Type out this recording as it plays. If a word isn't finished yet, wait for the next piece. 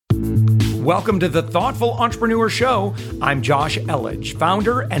Welcome to the Thoughtful Entrepreneur Show. I'm Josh Elledge,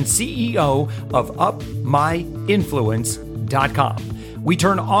 founder and CEO of UpMyInfluence.com. We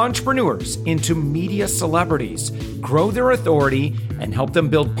turn entrepreneurs into media celebrities, grow their authority, and help them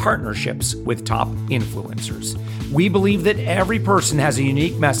build partnerships with top influencers. We believe that every person has a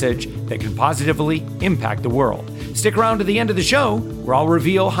unique message that can positively impact the world. Stick around to the end of the show, where I'll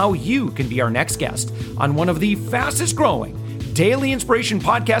reveal how you can be our next guest on one of the fastest growing daily inspiration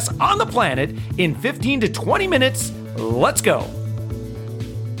podcasts on the planet in 15 to 20 minutes. Let's go.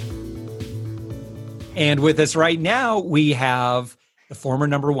 And with us right now, we have the former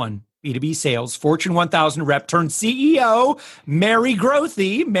number one B2B sales, Fortune 1000 rep turned CEO, Mary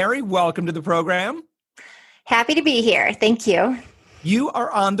Grothe. Mary, welcome to the program. Happy to be here. Thank you. You are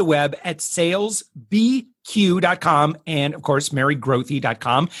on the web at salesbq.com and, of course,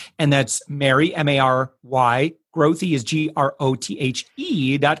 marygrothe.com. And that's Mary, M-A-R-Y. Grothe is Grothe.com.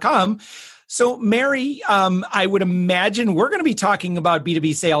 So, Mary, I would imagine we're going to be talking about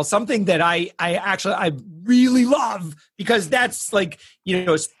B2B sales, something that I really love, because that's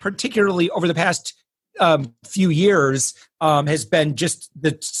particularly over the past few years has been just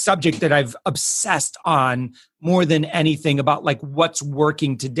the subject that I've obsessed on more than anything about what's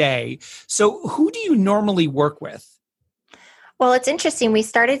working today. So who do you normally work with? Well, it's interesting. We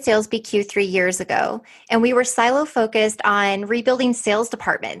started Sales BQ 3 years ago, and we were silo focused on rebuilding sales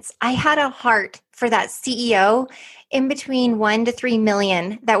departments. I had a heart for that CEO in between 1 to 3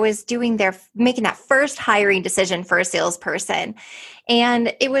 million that was making that first hiring decision for a salesperson.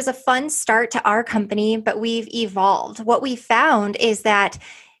 And it was a fun start to our company, but we've evolved. What we found is that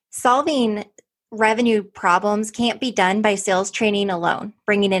solving revenue problems can't be done by sales training alone,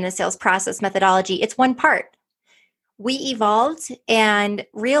 bringing in a sales process methodology. It's one part. We evolved and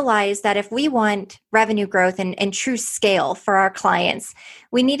realized that if we want revenue growth and true scale for our clients,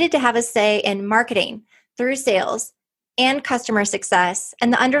 we needed to have a say in marketing through sales and customer success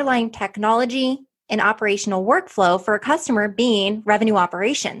and the underlying technology and operational workflow for a customer being revenue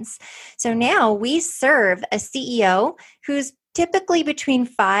operations. So now we serve a CEO who's typically between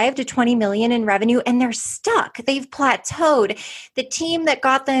 5 to 20 million in revenue, and they're stuck. They've plateaued. The team that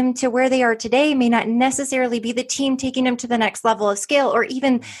got them to where they are today may not necessarily be the team taking them to the next level of scale, or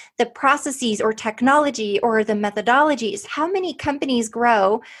even the processes or technology or the methodologies. How many companies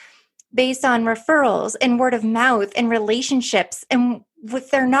grow based on referrals and word of mouth and relationships? And if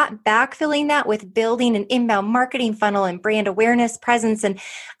they're not backfilling that with building an inbound marketing funnel and brand awareness, presence, and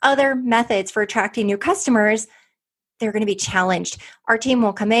other methods for attracting new customers, they're going to be challenged. Our team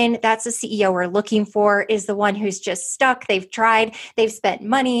will come in. That's the CEO we're looking for, is the one who's just stuck. They've tried, they've spent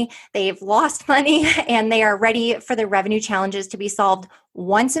money, they've lost money, and they are ready for the revenue challenges to be solved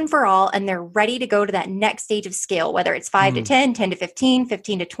once and for all. And they're ready to go to that next stage of scale, whether it's 5 to 10, 10 to 15,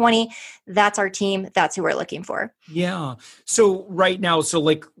 15 to 20. That's our team. That's who we're looking for. Yeah. So right now,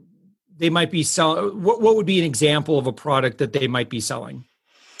 they might be selling, what would be an example of a product that they might be selling?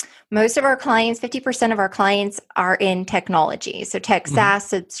 Most of our clients, 50% of our clients are in technology. So tech SaaS,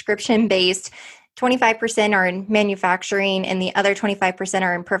 subscription-based, 25% are in manufacturing, and the other 25%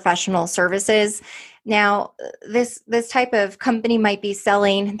 are in professional services. Now, this type of company might be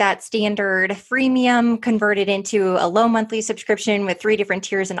selling that standard freemium converted into a low monthly subscription with 3 different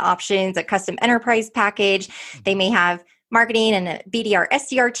tiers and options, a custom enterprise package. They may have marketing and a BDR,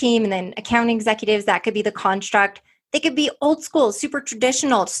 SDR team, and then account executives. That could be the construct. They could be old school, super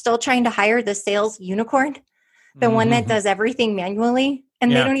traditional, still trying to hire the sales unicorn, the one that does everything manually.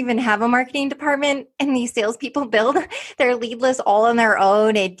 And they don't even have a marketing department. And these salespeople build their lead list all on their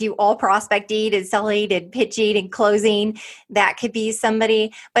own and do all prospecting and selling and pitching and closing. That could be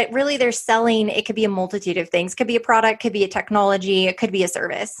somebody, but really they're selling. It could be a multitude of things. Could be a product, could be a technology, it could be a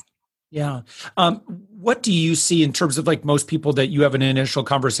service. Yeah. What do you see in terms of most people that you have an initial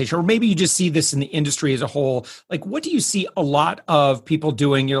conversation, or maybe you just see this in the industry as a whole? What do you see a lot of people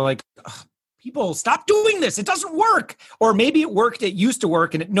doing? You're like, people stop doing this. It doesn't work. Or maybe it worked, it used to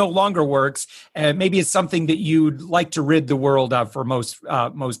work and it no longer works. And maybe it's something that you'd like to rid the world of for most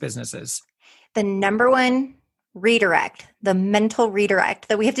businesses. The number one redirect, the mental redirect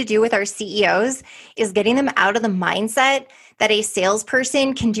that we have to do with our CEOs is getting them out of the mindset that a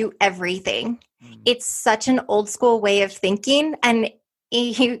salesperson can do everything. It's such an old school way of thinking. And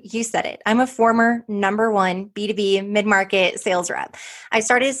you said it. I'm a former number one B2B mid-market sales rep. I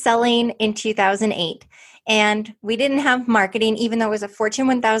started selling in 2008. And we didn't have marketing, even though it was a Fortune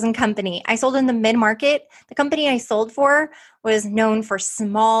 1000 company. I sold in the mid-market. The company I sold for was known for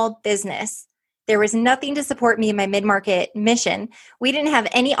small business. There was nothing to support me in my mid-market mission. We didn't have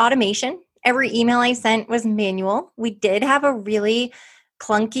any automation. Every email I sent was manual. We did have a really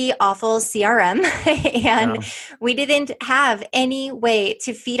clunky, awful CRM. And Yeah. we didn't have any way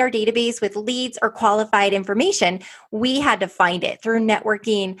to feed our database with leads or qualified information. We had to find it through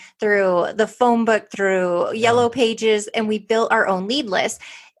networking, through the phone book, through yellow pages, and we built our own lead list.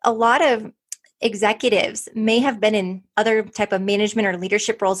 A lot of executives may have been in other type of management or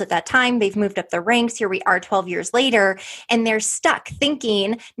leadership roles at that time. They've moved up the ranks. Here we are 12 years later, and they're stuck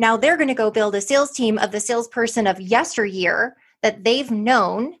thinking now they're going to go build a sales team of the salesperson of yesteryear that they've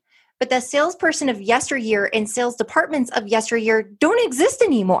known. But the salesperson of yesteryear and sales departments of yesteryear don't exist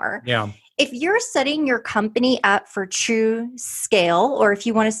anymore. Yeah. If you're setting your company up for true scale, or if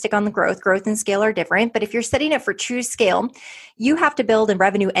you want to stick on the growth and scale are different, but if you're setting it for true scale, you have to build a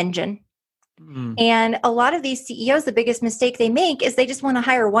revenue engine. And a lot of these CEOs, the biggest mistake they make is they just want to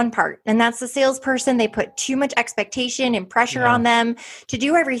hire one part, and that's the salesperson. They put too much expectation and pressure on them to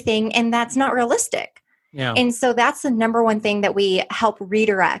do everything, and that's not realistic. Yeah. And so that's the number one thing that we help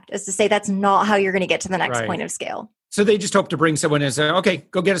redirect, is to say that's not how you're going to get to the next point of scale. So they just hope to bring someone in and say, okay,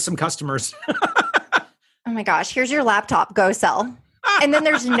 go get us some customers. Oh my gosh, here's your laptop, go sell. And then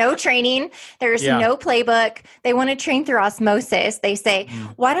there's no training. There's no playbook. They want to train through osmosis. They say,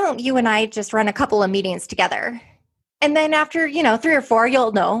 why don't you and I just run a couple of meetings together? And then after, 3 or 4,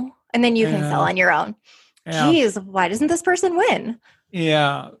 you'll know. And then you can sell on your own. Geez, why doesn't this person win?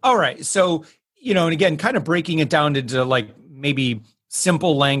 Yeah. All right. So, and again, kind of breaking it down into like maybe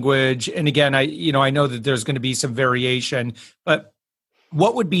simple language. And again, I know that there's going to be some variation, but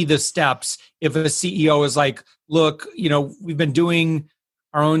what would be the steps if a CEO is like, look, we've been doing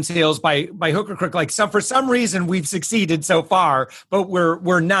our own sales by hook or crook, like for some reason we've succeeded so far, but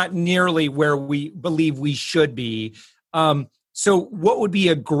we're not nearly where we believe we should be. So what would be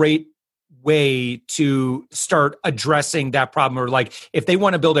a great way to start addressing that problem? Or like if they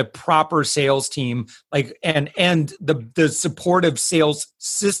want to build a proper sales team, like and the supportive sales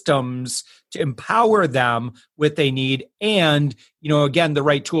systems to empower them with they need, and again the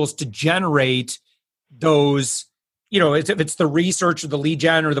right tools to generate those, if it's the research or the lead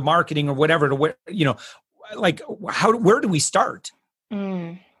gen or the marketing or whatever, like where do we start?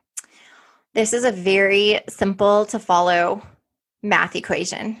 This is a very simple to follow math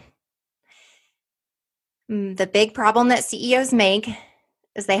equation. The big problem that CEOs make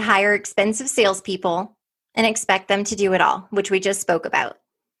is they hire expensive salespeople and expect them to do it all, which we just spoke about.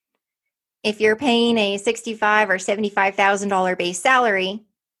 If you're paying a $65,000 or $75,000 base salary,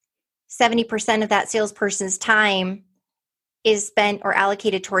 70% of that salesperson's time is spent or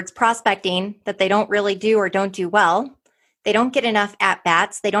allocated towards prospecting that they don't really do or don't do well. They don't get enough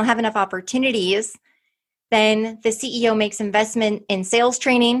at-bats. They don't have enough opportunities. Then the CEO makes investment in sales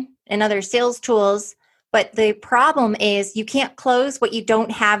training and other sales tools. But the problem is you can't close what you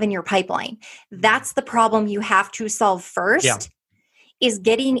don't have in your pipeline. That's the problem you have to solve first, is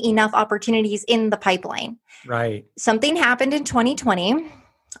getting enough opportunities in the pipeline. Right. Something happened in 2020,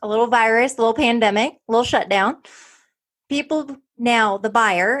 a little virus, a little pandemic, a little shutdown. People now, the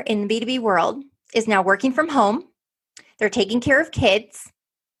buyer in the B2B world is now working from home. They're taking care of kids.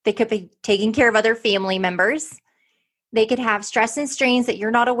 They could be taking care of other family members. They could have stress and strains that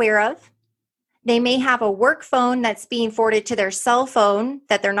you're not aware of. They may have a work phone that's being forwarded to their cell phone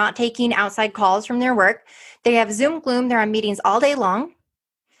that they're not taking outside calls from their work. They have Zoom gloom. They're on meetings all day long.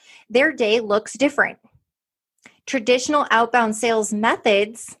 Their day looks different. Traditional outbound sales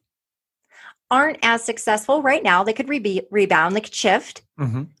methods aren't as successful right now. They could rebound. They could shift.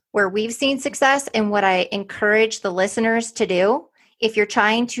 Where we've seen success, and what I encourage the listeners to do, if you're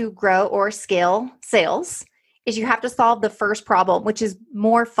trying to grow or scale sales, is you have to solve the first problem, which is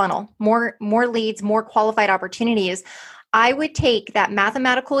more funnel, more leads, more qualified opportunities. I would take that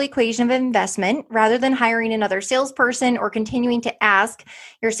mathematical equation of investment rather than hiring another salesperson or continuing to ask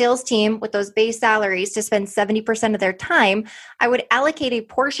your sales team with those base salaries to spend 70% of their time. I would allocate a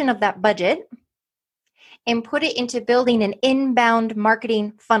portion of that budget and put it into building an inbound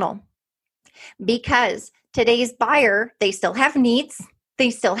marketing funnel. Because today's buyer, they still have needs. They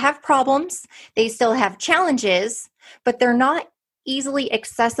still have problems, they still have challenges, but they're not easily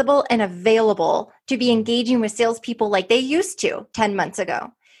accessible and available to be engaging with salespeople like they used to 10 months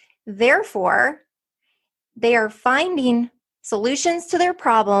ago. Therefore, they are finding solutions to their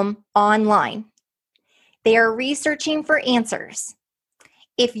problem online. They are researching for answers.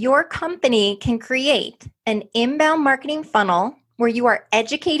 If your company can create an inbound marketing funnel where you are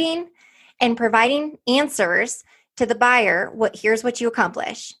educating and providing answers to the buyer, here's what you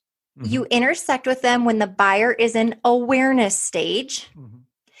accomplish. You intersect with them when the buyer is in awareness stage.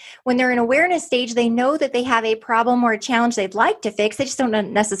 When they're in awareness stage, they know that they have a problem or a challenge they'd like to fix. They just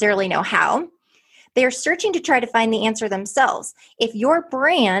don't necessarily know how. They're searching to try to find the answer themselves. If your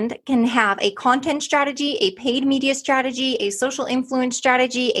brand can have a content strategy, a paid media strategy, a social influence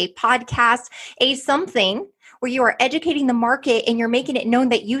strategy, a podcast, a something where you are educating the market and you're making it known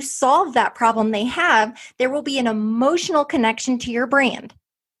that you solve that problem they have, there will be an emotional connection to your brand.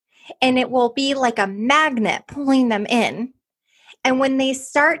 And it will be like a magnet pulling them in. And when they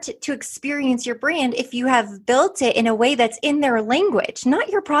start to experience your brand, if you have built it in a way that's in their language, not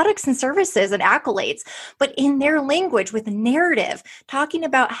your products and services and accolades, but in their language with narrative, talking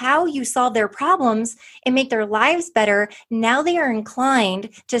about how you solve their problems and make their lives better, now they are inclined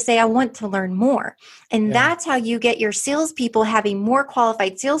to say, I want to learn more. And that's how you get your salespeople having more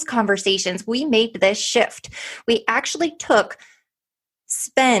qualified sales conversations. We made this shift. We actually took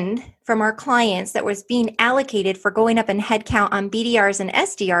spend from our clients that was being allocated for going up in headcount on BDRs and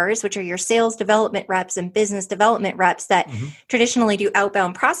SDRs, which are your sales development reps and business development reps that traditionally do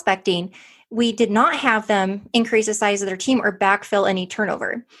outbound prospecting. We did not have them increase the size of their team or backfill any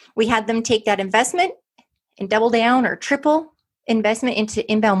turnover. We had them take that investment and double down or triple investment into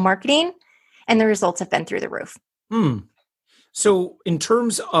inbound marketing, and the results have been through the roof. So in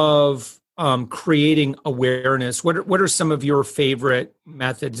terms of creating awareness, what are some of your favorite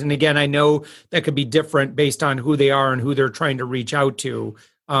methods? And again, I know that could be different based on who they are and who they're trying to reach out to.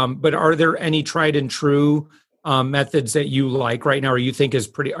 But are there any tried and true methods that you like right now, or you think is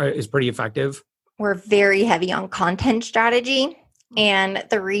pretty effective? We're very heavy on content strategy. And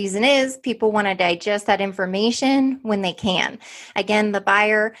the reason is people want to digest that information when they can. Again, the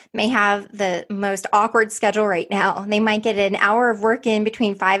buyer may have the most awkward schedule right now. They might get an hour of work in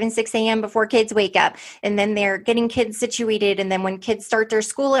between 5 and 6 a.m. before kids wake up. And then they're getting kids situated. And then when kids start their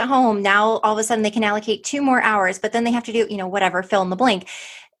school at home, now all of a sudden they can allocate 2 more hours, but then they have to do, whatever, fill in the blank.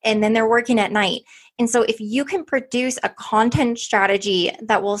 And then they're working at night. And so if you can produce a content strategy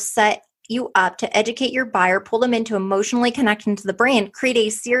that will set you up to educate your buyer, pull them into emotionally connecting to the brand, create a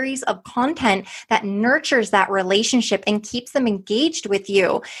series of content that nurtures that relationship and keeps them engaged with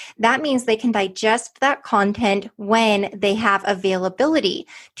you. That means they can digest that content when they have availability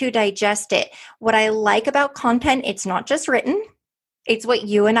to digest it. What I like about content, it's not just written. It's what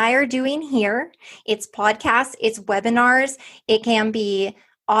you and I are doing here. It's podcasts, it's webinars. It can be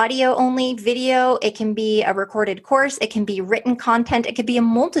audio only, video. It can be a recorded course. It can be written content. It could be a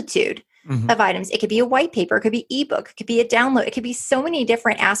multitude of items. It could be a white paper. It could be ebook. It could be a download. It could be so many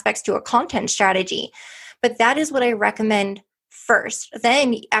different aspects to a content strategy. But that is what I recommend first.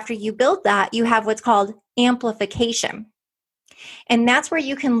 Then after you build that, you have what's called amplification. And that's where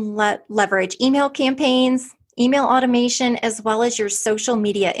you can leverage email campaigns, email automation, as well as your social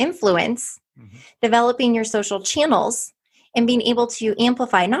media influence, developing your social channels, and being able to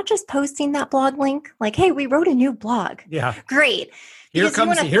amplify, not just posting that blog link, like, hey, we wrote a new blog. Yeah. Great. Here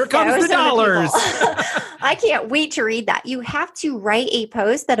comes the dollars. I can't wait to read that. You have to write a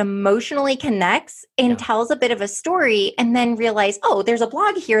post that emotionally connects and tells a bit of a story, and then realize, oh, there's a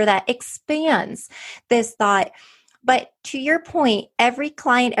blog here that expands this thought. But to your point, every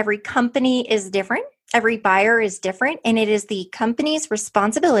client, every company is different. Every buyer is different. And it is the company's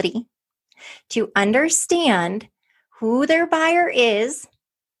responsibility to understand who their buyer is,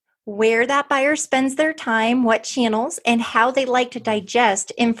 where that buyer spends their time, what channels, and how they like to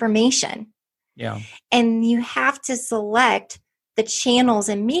digest information. Yeah. And you have to select the channels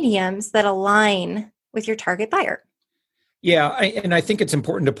and mediums that align with your target buyer. Yeah. And I think it's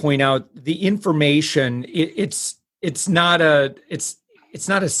important to point out the information, it's not a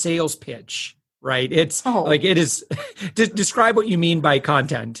sales pitch, right? It's like it is. Describe what you mean by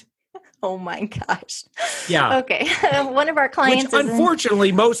content. Oh my gosh. Yeah. Okay. One of our clients. Which,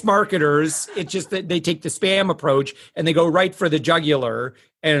 unfortunately, most marketers, it's just that they take the spam approach and they go right for the jugular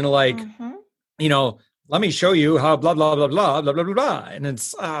and like, let me show you how blah, blah, blah, blah, blah, blah, blah, blah. And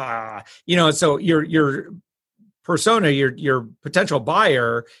it's, so your persona, your potential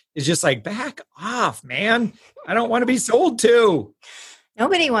buyer is just like, back off, man. I don't want to be sold to.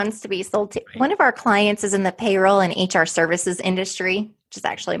 Nobody wants to be sold to. Right. One of our clients is in the payroll and HR services industry, which is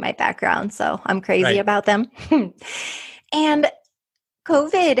actually my background. So I'm crazy about them. And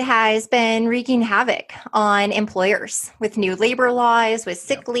COVID has been wreaking havoc on employers with new labor laws, with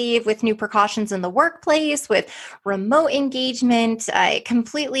sick leave, with new precautions in the workplace, with remote engagement,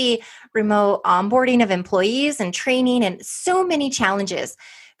 completely remote onboarding of employees and training, and so many challenges.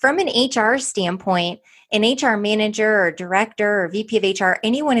 From an HR standpoint, an HR manager or director or VP of HR,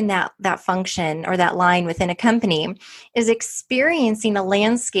 anyone in that function or that line within a company is experiencing a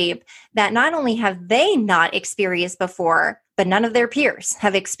landscape that not only have they not experienced before, but none of their peers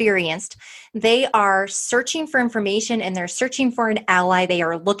have experienced. They are searching for information and they're searching for an ally. They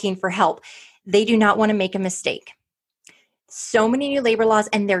are looking for help. They do not want to make a mistake. So many new labor laws,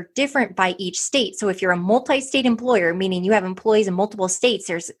 and they're different by each state. So if you're a multi-state employer, meaning you have employees in multiple states,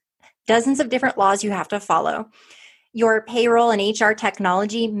 there's dozens of different laws you have to follow. Your payroll and HR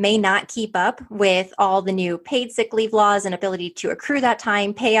technology may not keep up with all the new paid sick leave laws and ability to accrue that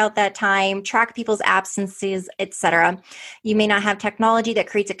time, pay out that time, track people's absences, etc. You may not have technology that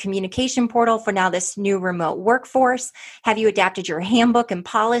creates a communication portal for now this new remote workforce. Have you adapted your handbook and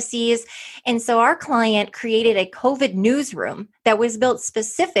policies? And so our client created a COVID newsroom that was built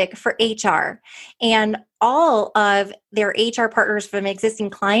specific for HR. And all of their HR partners from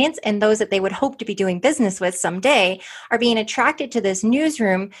existing clients and those that they would hope to be doing business with someday are being attracted to this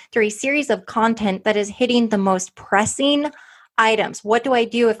newsroom through a series of content that is hitting the most pressing items. What do I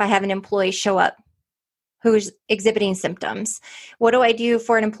do if I have an employee show up who's exhibiting symptoms? What do I do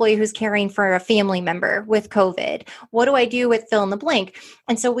for an employee who's caring for a family member with COVID? What do I do with fill in the blank?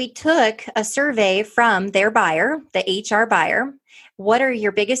 And so we took a survey from their buyer, the HR buyer. What are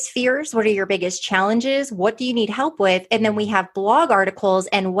your biggest fears? What are your biggest challenges? What do you need help with? And then we have blog articles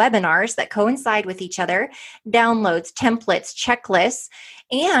and webinars that coincide with each other, downloads, templates, checklists.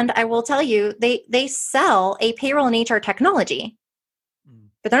 And I will tell you, they sell a payroll and HR technology.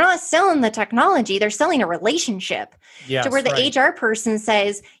 But they're not selling the technology, they're selling a relationship. Yes, to where the HR person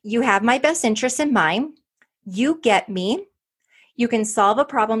says, you have my best interests in mind, you get me, you can solve a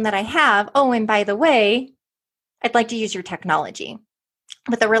problem that I have. Oh, and by the way, I'd like to use your technology.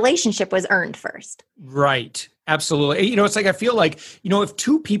 But the relationship was earned first. Right. Absolutely. It's like, I feel like, if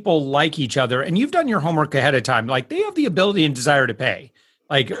two people like each other and you've done your homework ahead of time, like they have the ability and desire to pay.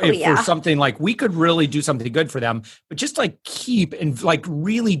 Like for something, like we could really do something good for them, but just like keep and like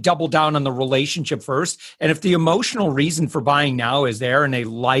really double down on the relationship first. And if the emotional reason for buying now is there and they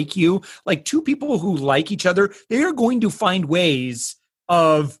like you, like two people who like each other, they are going to find ways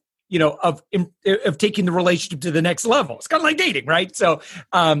of taking the relationship to the next level. It's kind of like dating, right? So,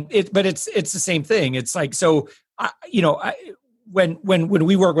 but it's the same thing. It's like, so, when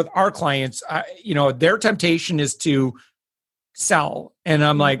we work with our clients, their temptation is to sell. And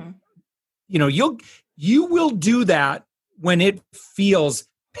I'm like, you will do that when it feels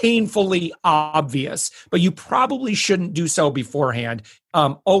painfully obvious, but you probably shouldn't do so beforehand.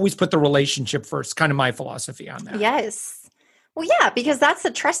 Always put the relationship first, kind of my philosophy on that. Yes. Well, yeah, because that's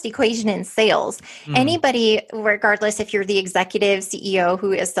the trust equation in sales. Anybody, regardless if you're the executive CEO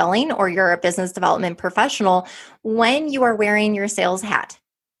who is selling or you're a business development professional, when you are wearing your sales hat,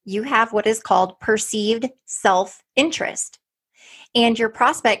 you have what is called perceived self-interest. And your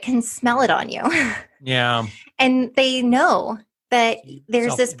prospect can smell it on you. Yeah. And they know that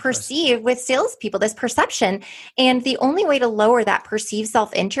there's this perceived with salespeople, this perception. And the only way to lower that perceived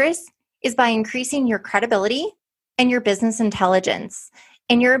self-interest is by increasing your credibility and your business intelligence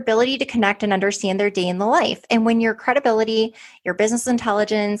and your ability to connect and understand their day in the life. And when your credibility, your business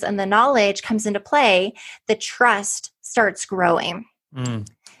intelligence, and the knowledge comes into play, the trust starts growing.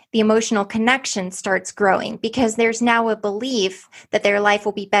 The emotional connection starts growing because there's now a belief that their life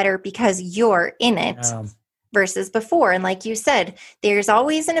will be better because you're in it versus before. And like you said, there's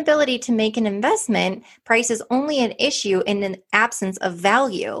always an ability to make an investment. Price is only an issue in an absence of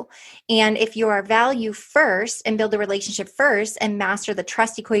value. And if you are value first and build the relationship first and master the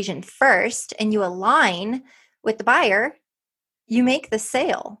trust equation first, and you align with the buyer, you make the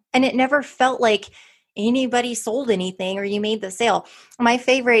sale. And it never felt like anybody sold anything or you made the sale. One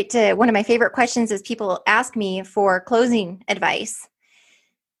of my favorite questions is people ask me for closing advice.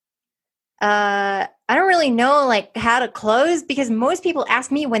 I don't really know like how to close because most people ask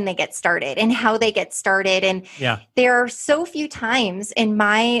me when they get started and how they get started. And there are so few times in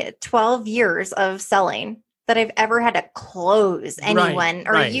my 12 years of selling that I've ever had to close anyone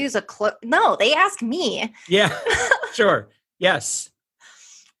or use a No, they ask me. Yeah, sure. Yes.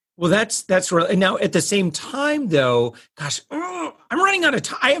 Well, that's really, and now at the same time though, gosh, I'm running out of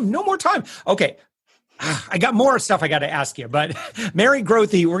time. I have no more time. Okay. I got more stuff I got to ask you, but Mary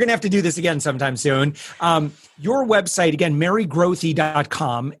Grothe, we're going to have to do this again sometime soon. Your website, again,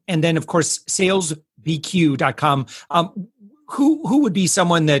 marygrothe.com, and then of course, salesbq.com. Who would be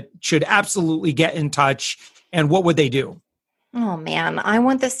someone that should absolutely get in touch, and what would they do? Oh man, I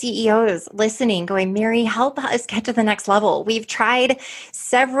want the CEOs listening going, Mary, help us get to the next level. We've tried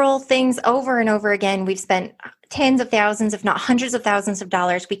several things over and over again. We've spent tens of thousands, if not hundreds of thousands of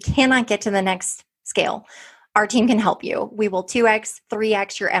dollars. We cannot get to the next scale. Our team can help you. We will 2x,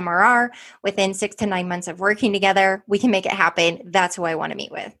 3x your MRR within 6 to 9 months of working together. We can make it happen. That's who I want to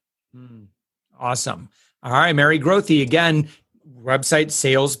meet with. Awesome. All right, Mary Grothe, again, website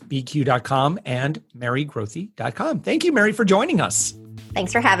salesbq.com and marygrothe.com. Thank you, Mary, for joining us.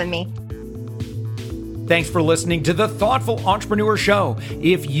 Thanks for having me. Thanks for listening to the Thoughtful Entrepreneur Show.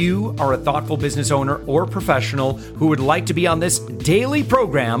 If you are a thoughtful business owner or professional who would like to be on this daily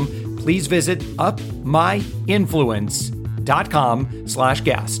program, please visit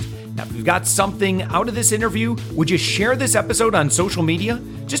upmyinfluence.com/guest. Now, if you've got something out of this interview, would you share this episode on social media?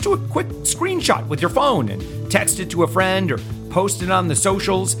 Just do a quick screenshot with your phone and text it to a friend or post it on the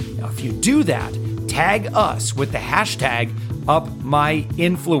socials. Now, if you do that, tag us with the hashtag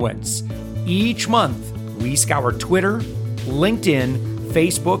UpMyInfluence. Each month, we scour Twitter, LinkedIn,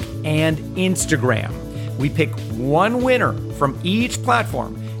 Facebook, and Instagram. We pick one winner from each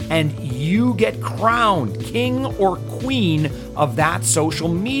platform, and you get crowned king or queen of that social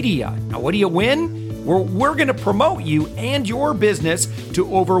media. Now, what do you win? We're going to promote you and your business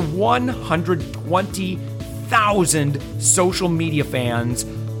to over 120,000 social media fans,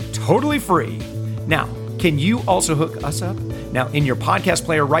 totally free. Now, can you also hook us up? Now, in your podcast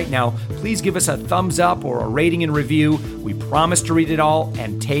player right now, please give us a thumbs up or a rating and review. We promise to read it all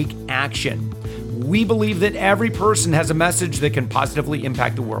and take action. We believe that every person has a message that can positively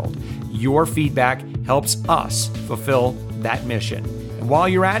impact the world. Your feedback helps us fulfill that mission. And while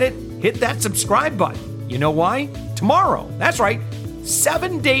you're at it, hit that subscribe button. You know why? Tomorrow, that's right,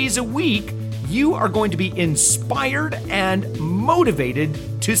 7 days a week, you are going to be inspired and motivated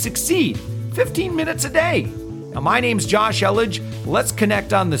to succeed. 15 minutes a day. Now, my name's Josh Elledge. Let's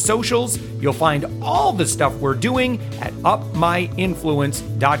connect on the socials. You'll find all the stuff we're doing at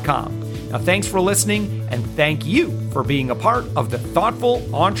upmyinfluence.com. Now, thanks for listening, and thank you for being a part of the Thoughtful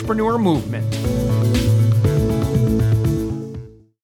Entrepreneur Movement.